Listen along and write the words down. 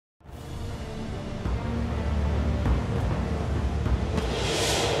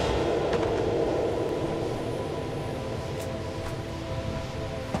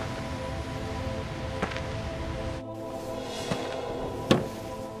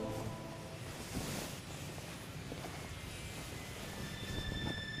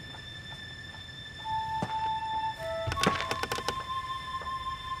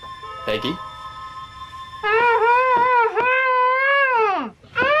Peggy?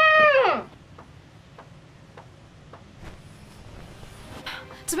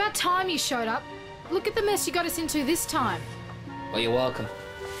 It's about time you showed up. Look at the mess you got us into this time. Well, you're welcome.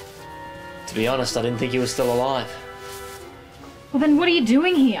 To be honest, I didn't think you were still alive. Well, then what are you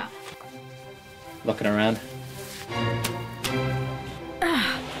doing here? Looking around.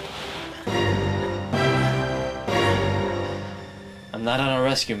 I'm not on a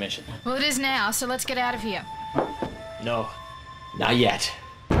rescue mission. Well, it is now, so let's get out of here. No, not yet.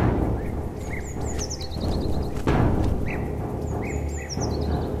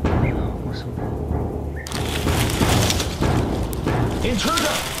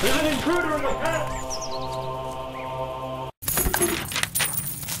 Intruder! There's an intruder in the house!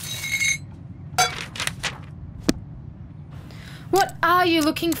 What are you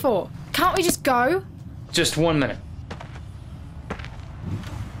looking for? Can't we just go? Just 1 minute.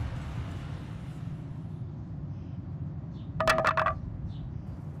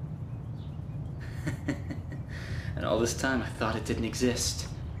 And all this time I thought it didn't exist.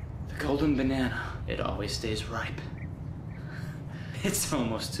 The golden banana, it always stays ripe. It's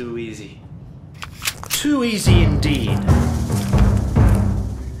almost too easy. Too easy indeed.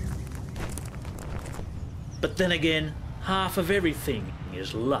 But then again, half of everything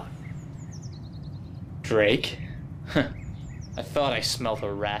is luck. Drake? I thought I smelt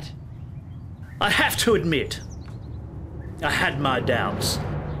a rat. I have to admit, I had my doubts.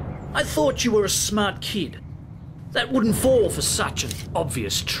 I thought you were a smart kid that wouldn't fall for such an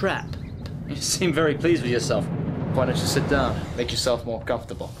obvious trap. You seem very pleased with yourself. Why don't you sit down, make yourself more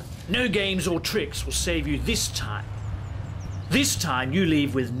comfortable? No games or tricks will save you this time. This time you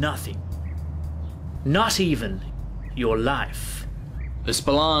leave with nothing. Not even your life. This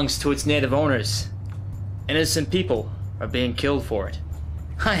belongs to its native owners. Innocent people are being killed for it.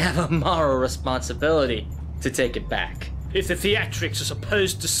 I have a moral responsibility to take it back. If the theatrics are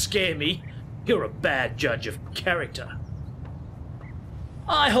supposed to scare me, you're a bad judge of character.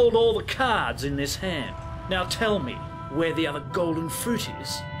 I hold all the cards in this hand. Now tell me where the other golden fruit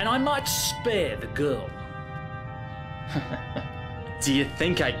is, and I might spare the girl. Do you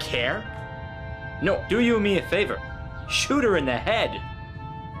think I care? No, do you me a favor. Shoot her in the head.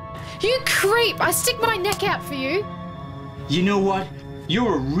 You creep! I stick my neck out for you. You know what?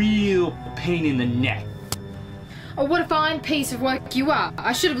 You're a real pain in the neck. Oh, what a fine piece of work you are.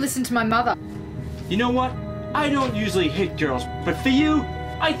 I should have listened to my mother. You know what? I don't usually hit girls, but for you,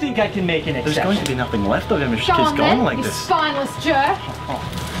 I think I can make an exception. There's going to be nothing left of him if she Go keeps on, going then, like you this. spineless jerk.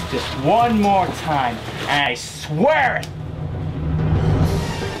 Just one more time, and I swear it.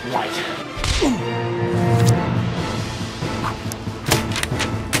 Right.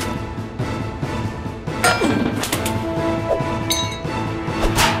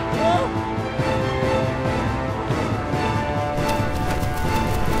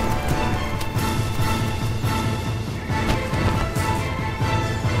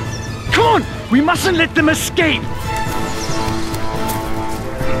 Come on! We mustn't let them escape!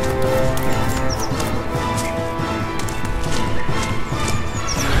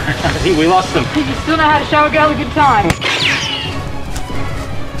 I think we lost them. You still know how to show a girl a good time.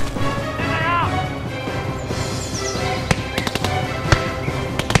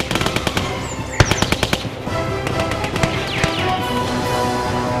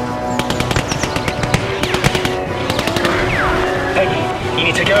 Peggy, you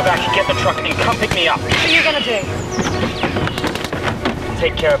need to go back and get the truck and come pick me up. What are you gonna do?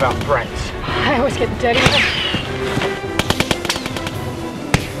 Take care of our friends. I always get the dirty one.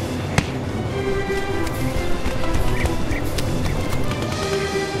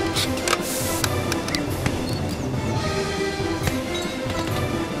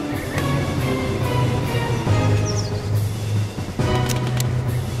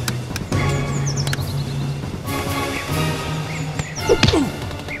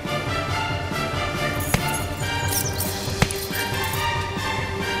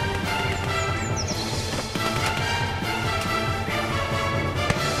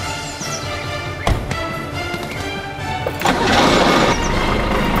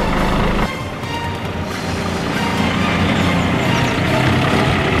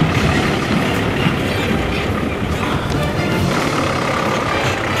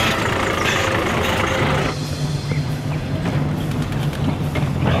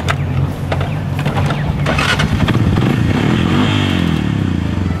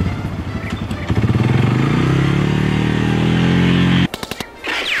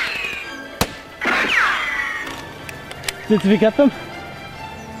 Did we get them?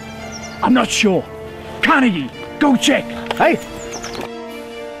 I'm not sure. Carnegie, go check. Hey!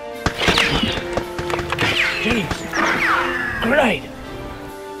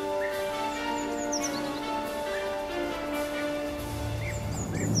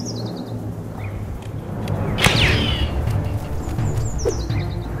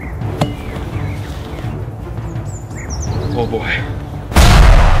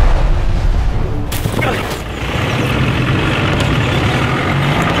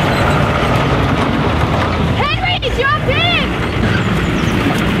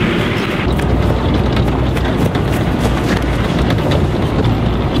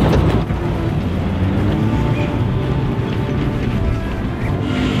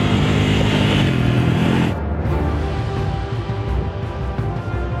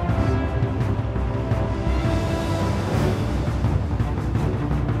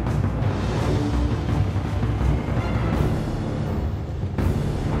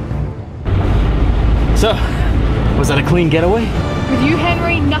 So, was that a clean getaway? With you,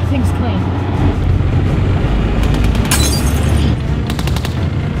 Henry, nothing's clean.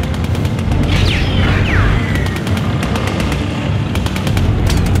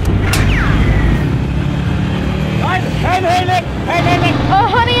 Oh,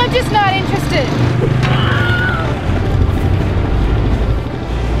 honey, I'm just not interested.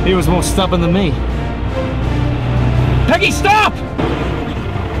 He was more stubborn than me. Peggy, stop!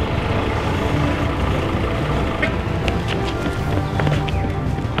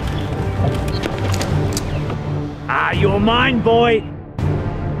 Ah, you're mine, boy.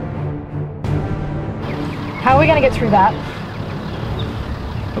 How are we gonna get through that?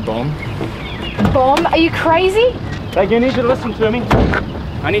 A bomb? Bomb? Are you crazy? Peggy, I need you to listen to me.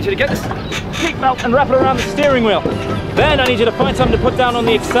 I need you to get this seatbelt and wrap it around the steering wheel. Then I need you to find something to put down on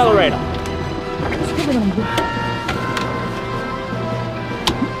the accelerator.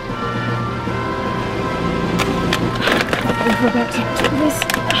 We're about to do this.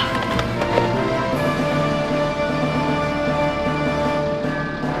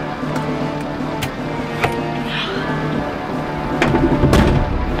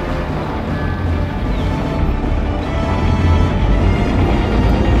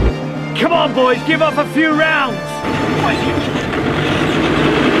 Come on, boys, give up a few rounds.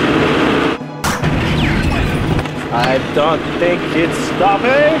 I don't think it's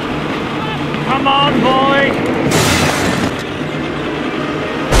stopping. Come on, boy.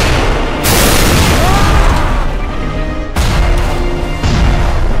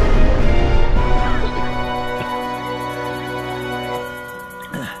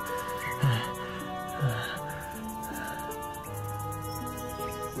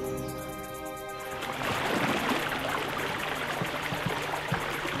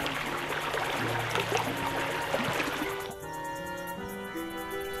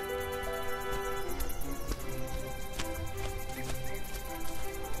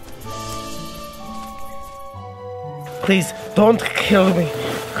 Please don't kill me.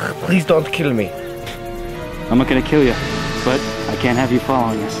 Please don't kill me. I'm not gonna kill you, but I can't have you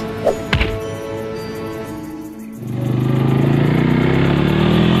following us.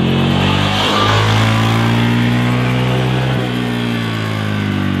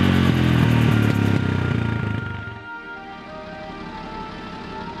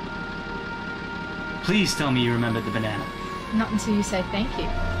 Please tell me you remembered the banana. Not until you say thank you.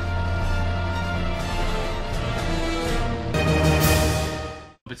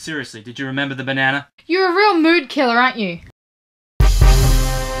 But seriously, did you remember the banana? You're a real mood killer, aren't you?